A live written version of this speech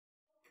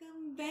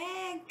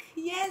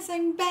Yes,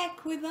 I'm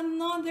back with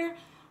another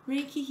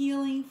Reiki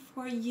healing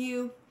for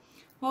you.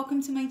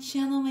 Welcome to my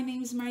channel. My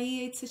name is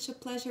Maria. It's such a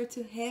pleasure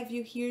to have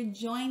you here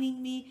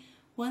joining me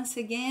once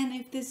again.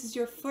 If this is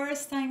your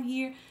first time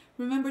here,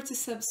 remember to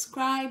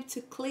subscribe, to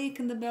click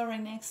on the bell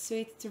right next to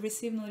it to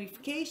receive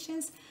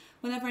notifications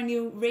whenever a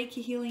new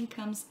Reiki healing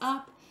comes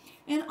up.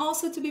 And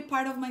also to be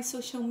part of my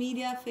social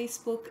media,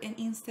 Facebook and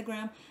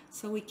Instagram,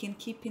 so we can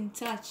keep in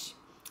touch.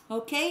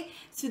 Okay,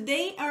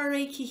 today our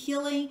Reiki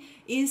healing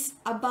is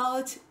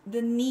about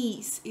the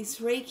knees.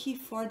 It's Reiki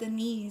for the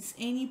knees.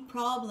 Any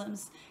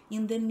problems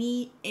in the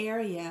knee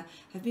area?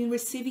 I've been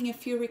receiving a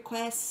few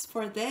requests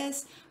for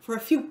this, for a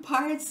few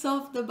parts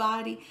of the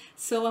body.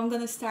 So I'm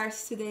going to start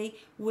today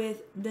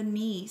with the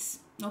knees.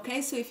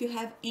 Okay, so if you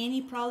have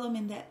any problem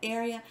in that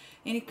area,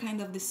 any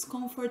kind of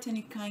discomfort,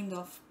 any kind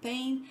of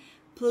pain,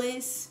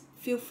 please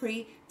feel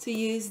free to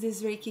use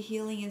this Reiki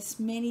healing as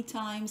many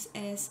times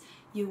as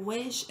you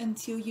wish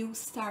until you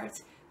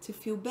start to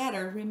feel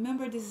better.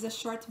 Remember, this is a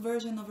short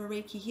version of a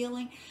Reiki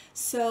healing,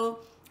 so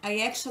I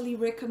actually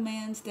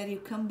recommend that you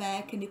come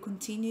back and you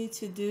continue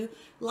to do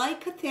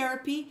like a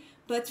therapy,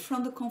 but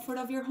from the comfort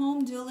of your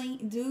home,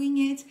 doing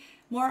it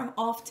more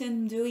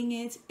often, doing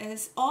it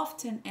as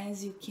often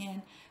as you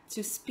can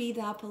to speed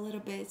up a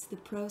little bit the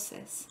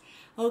process.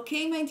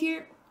 Okay, my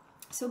dear?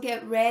 So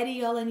get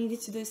ready. All I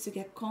needed to do is to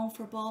get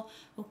comfortable,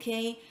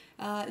 okay?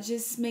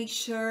 Just make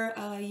sure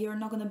you're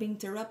not going to be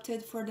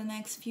interrupted for the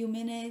next few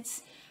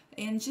minutes.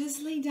 And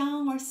just lay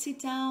down or sit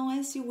down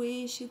as you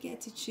wish. You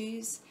get to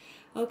choose,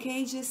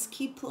 okay? Just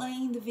keep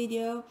playing the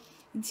video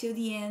until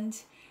the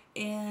end.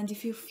 And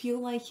if you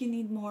feel like you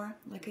need more,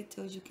 like I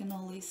told you, can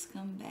always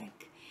come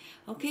back.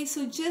 Okay,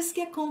 so just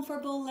get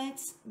comfortable.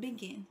 Let's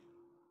begin.